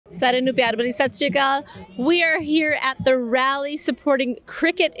ਸਾਰਿਆਂ ਨੂੰ ਪਿਆਰ ਭਰੀ ਸਤਿ ਸ਼੍ਰੀ ਅਕਾਲ. We are here at the rally supporting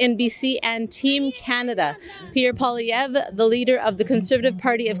cricket in BC and Team Canada. Pierre Poilievre, the leader of the Conservative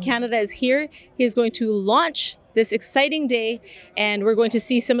Party of Canada, is here. He is going to launch this exciting day and we're going to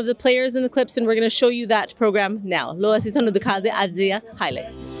see some of the players in the clips and we're going to show you that program now. ਲੋ ਅਸੀਂ ਤੁਹਾਨੂੰ ਦਿਖਾਦੇ ਅੱਜ ਦੀਆਂ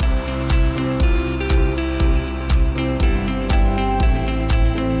highlights.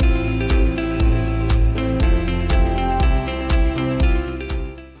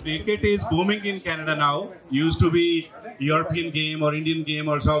 Cricket is booming in Canada now. Used to be European game or Indian game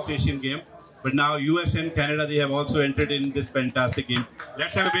or South Asian game. But now US and Canada, they have also entered in this fantastic game.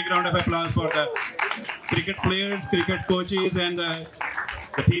 Let's have a big round of applause for the cricket players, cricket coaches and the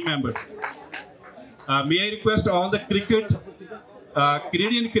team members. May I request all the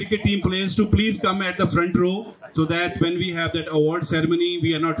Canadian cricket team players to please come at the front row so that when we have that award ceremony,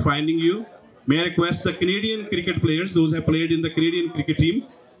 we are not finding you. May I request the Canadian cricket players, those who have played in the Canadian cricket team,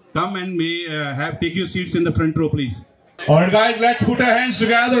 come and take your seats in the front row, please. All right, guys, let's put our hands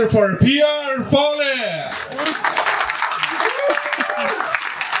together for Pierre Poilievre.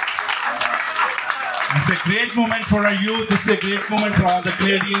 It's a great moment for our youth. This is a great moment for all the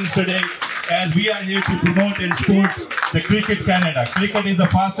Canadians today, as we are here to promote and support the Cricket Canada. Cricket is the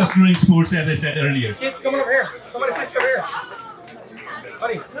fastest growing sport, as I said earlier. Kids, come over here. Somebody sit over here.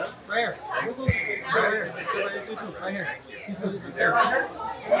 Buddy, right here. Right here. Right here.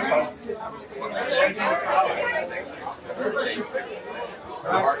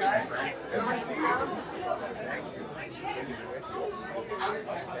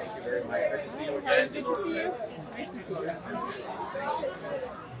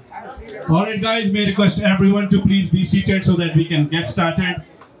 All right, guys, may I request everyone to please be seated so that we can get started.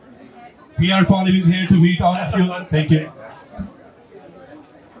 Pierre Poilievre is here to meet all of you. Thank you.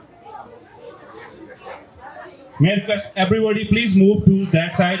 May I request everybody please move to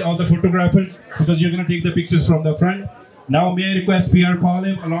that side, all the photographers, because you're going to take the pictures from the front. Now may I request Pierre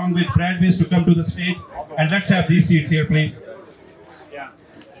Poilievre along with Brad Wiss to come to the stage, and let's have these seats here, please.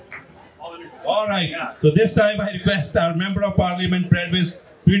 All right, so this time I request our Member of Parliament, Brad Wiss,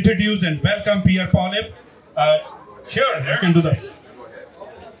 to introduce and welcome Pierre Poilievre. Sure, you can do that.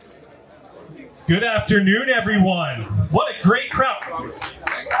 Good afternoon, everyone. What a great crowd.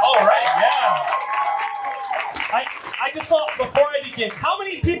 All right, yeah. I just thought before I begin, how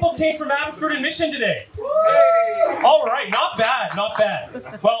many people came from Abbotsford and Mission today? All right, not bad, not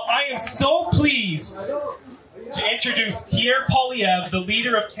bad. Well, I am so pleased to introduce Pierre Poilievre, the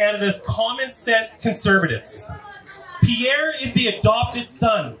leader of Canada's Common Sense Conservatives. Pierre is the adopted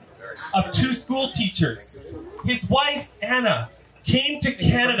son of 2 school teachers. His wife, Anna, came to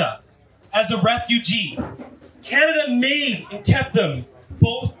Canada as a refugee. Canada made and kept them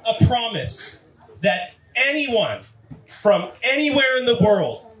both a promise that anyone from anywhere in the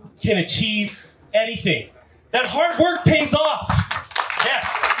world can achieve anything. That hard work pays off. Yes,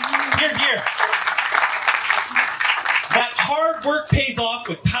 hear, hear. That hard work pays off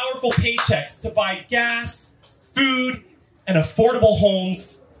with powerful paychecks to buy gas, food, and affordable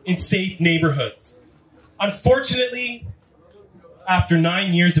homes in safe neighborhoods. Unfortunately, after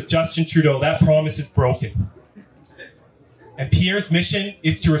 9 years of Justin Trudeau, that promise is broken. And Pierre's mission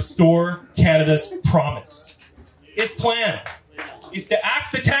is to restore Canada's promise. His plan is to axe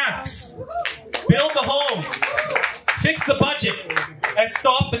the tax, build the homes, fix the budget, and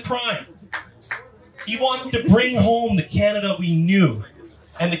stop the crime. He wants to bring home the Canada we knew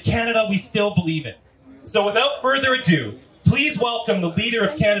and the Canada we still believe in. So without further ado, please welcome the leader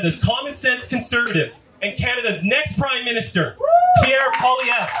of Canada's Common Sense Conservatives and Canada's next Prime Minister, Pierre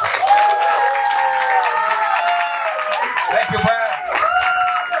Poilievre. Thank you, Brad.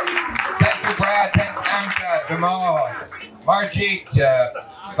 Thank you, Brad. Thanks, Sanjha, Jamal, Marjit,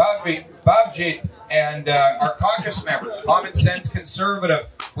 Babjit, and our caucus members, Common Sense Conservative.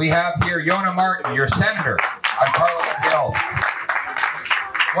 We have here Yona Martin, your senator on Parliament Hill.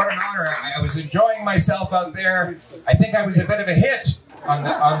 What an honor. I was enjoying myself out there. I think I was a bit of a hit on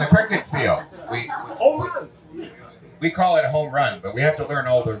the cricket field. We call it a home run, but we have to learn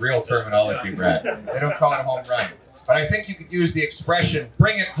all the real terminology, Brad. They don't call it a home run. But I think you could use the expression,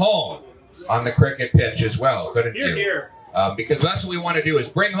 bring it home, on the cricket pitch as well, couldn't you? Here. Because that's what we want to do, is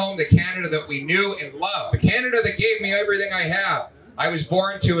bring home the Canada that we knew and loved. The Canada that gave me everything I have. I was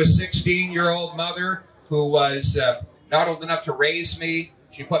born to a 16-year-old mother who was not old enough to raise me.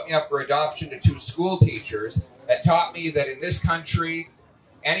 She put me up for adoption to 2 school teachers that taught me that in this country,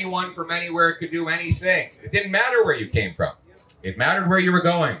 anyone from anywhere could do anything. It didn't matter where you came from. It mattered where you were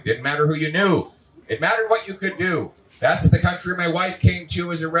going. It didn't matter who you knew. It mattered what you could do. That's the country my wife came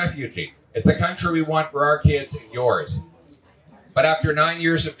to as a refugee. It's the country we want for our kids and yours. But after 9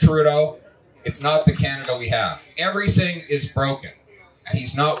 years of Trudeau, it's not the Canada we have. Everything is broken, and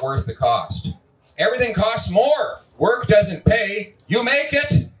he's not worth the cost. Everything costs more. Work doesn't pay. You make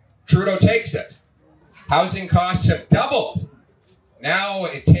it, Trudeau takes it. Housing costs have doubled. Now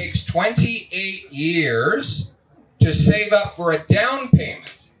it takes 28 years to save up for a down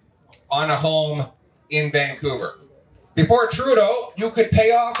payment on a home in Vancouver. Before Trudeau, you could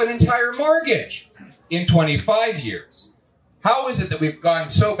pay off an entire mortgage in 25 years. How is it that we've gone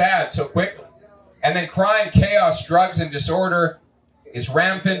so bad so quick? And then crime, chaos, drugs, and disorder is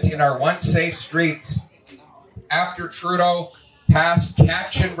rampant in our once safe streets. After Trudeau passed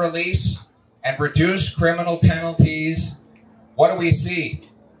catch and release and reduced criminal penalties, what do we see?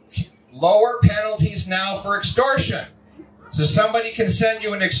 Lower penalties now for extortion. So somebody can send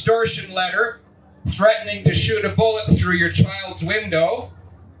you an extortion letter threatening to shoot a bullet through your child's window,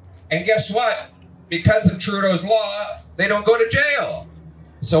 and guess what? Because of Trudeau's law, they don't go to jail.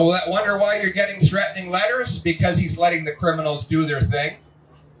 So wonder why you're getting threatening letters? Because he's letting the criminals do their thing.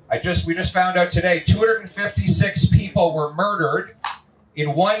 We just found out today, 256 people were murdered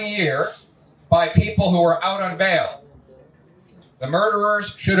in 1 year by people who were out on bail. The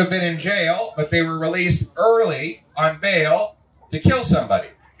murderers should have been in jail, but they were released early on bail to kill somebody.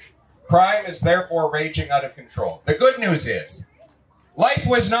 Crime is therefore raging out of control. The good news is, life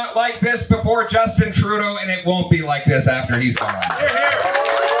was not like this before Justin Trudeau, and it won't be like this after he's gone. Hear, hear.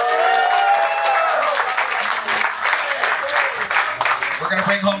 We're going to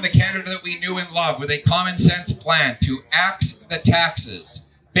bring home the Canada that we knew and loved with a common sense plan to axe the taxes,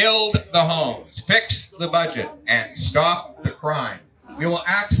 build the homes, fix the budget, and stop the crime. We will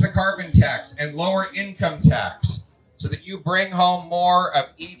axe the carbon tax and lower income tax so that you bring home more of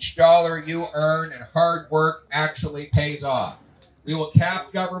each dollar you earn and hard work actually pays off. We will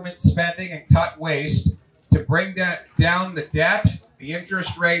cap government spending and cut waste to bring down the debt, the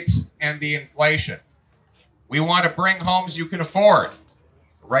interest rates, and the inflation. We want to bring homes you can afford.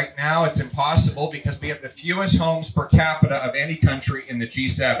 Right now, it's impossible because we have the fewest homes per capita of any country in the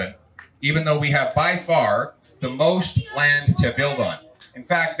G7, even though we have by far the most land to build on. In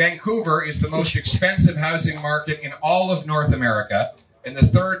fact, Vancouver is the most expensive housing market in all of North America and the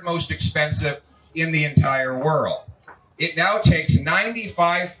third most expensive in the entire world. It now takes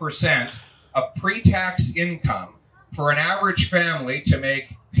 95% of pre-tax income for an average family to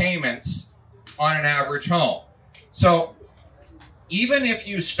make payments on an average home. So even if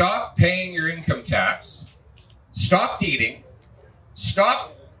you stop paying your income tax, stopped eating,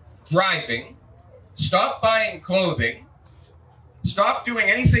 stop driving, stop buying clothing, stop doing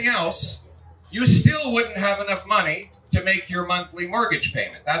anything else, you still wouldn't have enough money to make your monthly mortgage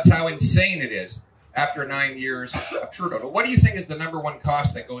payment. That's how insane it is after 9 years of Trudeau. What do you think is the #1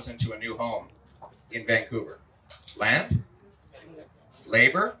 cost that goes into a new home in Vancouver? Land?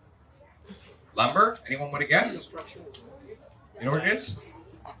 Labor? Lumber? Anyone want to guess? You know what it is?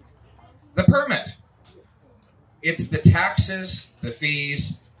 The permit. It's the taxes, the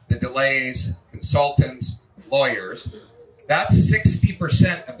fees, the delays, consultants, lawyers. That's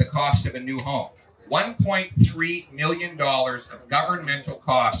 60% of the cost of a new home. $1.3 million of governmental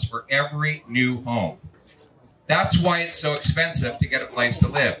costs for every new home. That's why it's so expensive to get a place to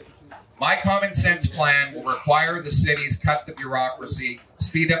live. My common sense plan will require the cities cut the bureaucracy,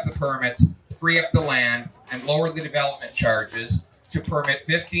 speed up the permits, free up the land, and lower the development charges to permit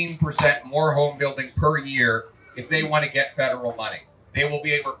 15% more home building per year if they want to get federal money. They will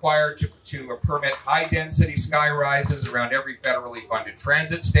be required to permit high-density sky-rises around every federally funded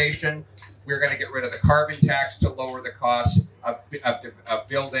transit station. We're going to get rid of the carbon tax to lower the cost of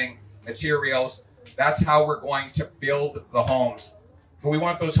building materials. That's how we're going to build the homes. But we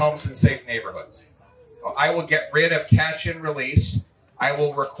want those homes in safe neighborhoods. I will get rid of catch and release. I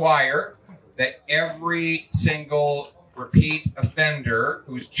will require that every single repeat offender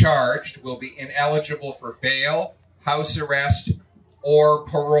who's charged will be ineligible for bail, house arrest, or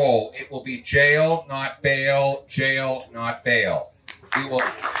parole. It will be jail, not bail, jail, not bail. We will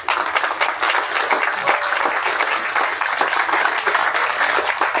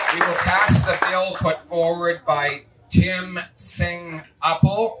pass the bill put forward by Tim Singh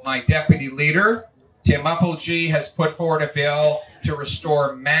Uppal, my deputy leader. Tim Uppal has put forward a bill to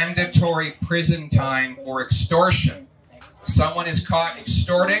restore mandatory prison time for extortion. If someone is caught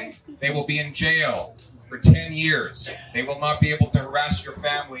extorting, they will be in jail for 10 years. They will not be able to harass your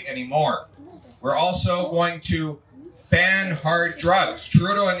family anymore. We're also going to ban hard drugs.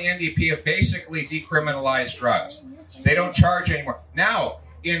 Trudeau and the NDP have basically decriminalized drugs. They don't charge anymore. Now,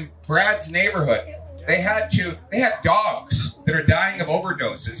 in Brad's neighborhood, they had dogs that are dying of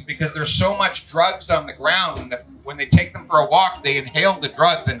overdoses because there's so much drugs on the ground. When they take them for a walk, they inhale the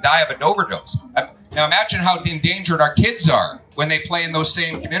drugs and die of an overdose. Now imagine how endangered our kids are when they play in those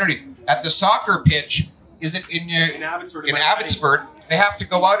same communities. At the soccer pitch, in Abbotsford, they have to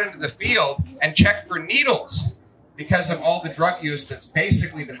go out into the field and check for needles because of all the drug use that's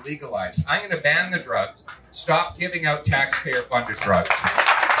basically been legalized. I'm going to ban the drugs, stop giving out taxpayer-funded drugs.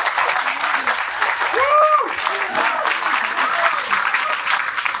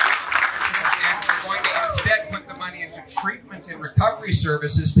 Treatment and recovery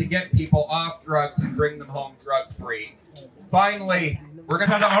services to get people off drugs and bring them home drug-free. Finally, we're going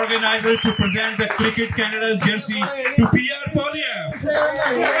to have the organizers to present the Cricket Canada's jersey to Pierre Poilievre.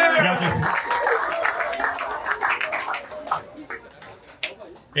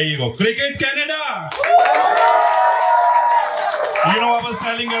 Here you go. Cricket Canada! You know, I was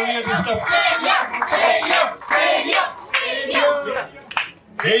telling earlier this stuff.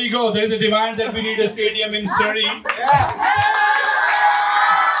 There you go. There is a demand that we need a stadium in Surrey. I'm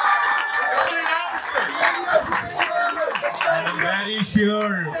very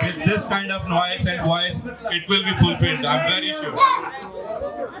sure with this kind of noise and voice, it will be fulfilled. I'm very sure.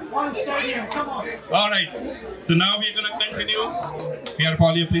 One stadium, come on. All right. So now we're going to continue. Pierre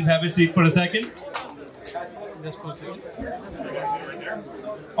Poilievre, please have a seat for a second.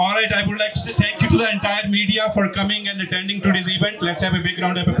 All right, I would like to say thank you to the entire media for coming and attending today's event. Let's have a big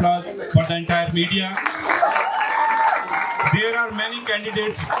round of applause for the entire media. There are many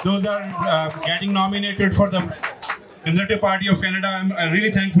candidates. Those are getting nominated for the Conservative Party of Canada. I'm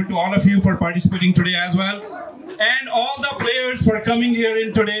really thankful to all of you for participating today as well. And all the players for coming here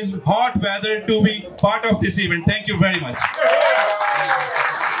in today's hot weather to be part of this event. Thank you very much.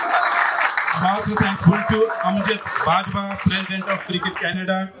 I'm also thankful to Amjad Bajwa, President of Cricket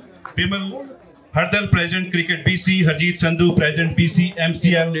Canada, Bimal Hardal, President Cricket BC, Harjeet Sandhu, President BC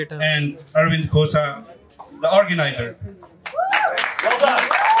MCL, and Arvind Khosa, the organizer. Well done.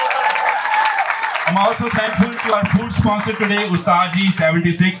 I'm also thankful to our food sponsor today, Ustaji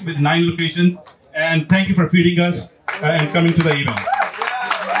 76 with 9 locations, and thank you for feeding us and coming to the event.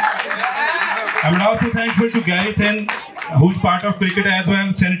 I'm also thankful to Gary Ten, who's part of cricket as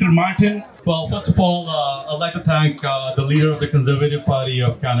well, Senator Martin. Well, first of all, I'd like to thank the leader of the Conservative Party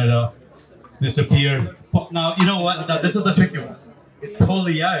of Canada, Mr. Pierre. Now, you know what? Now, this is the tricky one. It's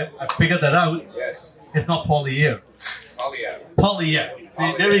Poilievre. I figured that out. Yes. It's not Poilievre. Poilievre. Poilievre.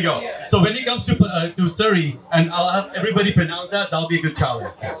 See, there we go. So when it comes to Surrey, and I'll have everybody pronounce that, that'll be a good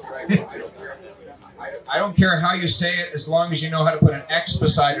challenge. That's right. I don't care how you say it, as long as you know how to put an X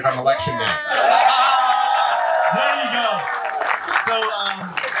beside it on election day. There you go.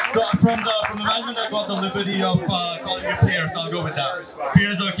 So from the management, I got the liberty of calling you Pierre, so I'll go with that.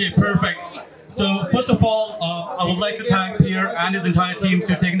 Pierre's okay, perfect. So first of all, I would like to thank Pierre and his entire team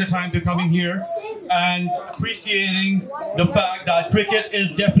for taking the time to coming here and appreciating the fact that cricket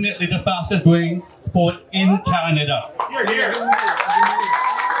is definitely the fastest growing sport in Canada. Here.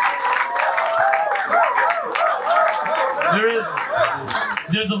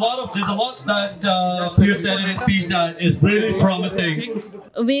 There's a lot that Pierre said in his speech that is really promising.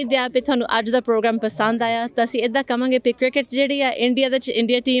 उम्मीद है आप ਤੁਹਾਨੂੰ ਅੱਜ ਦਾ programme ਪਸੰਦ ਆਇਆ ਤਾਂ ਅਸੀਂ ਇਦਾਂ ਕਵਾਂਗੇ ਕਿ ਕ੍ਰਿਕਟ ਜਿਹੜੀ ਆ ਇੰਡੀਆ ਦੇ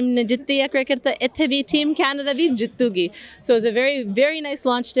ਇੰਡੀਆ ਟੀਮ ਨੇ ਜਿੱਤੀ ਆ ਕ੍ਰਿਕਟ ਤਾਂ ਇੱਥੇ ਵੀ team Canada we ਜਿੱਤੂਗੀ so it's a very nice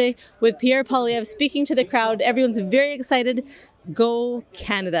launch day with Pierre Poilievre speaking to the crowd. Everyone's very excited. Go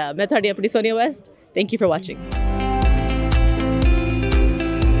Canada. ਮੈਂ ਤੁਹਾਡੀ ਆਪਣੀ Sonia West. Thank you for watching.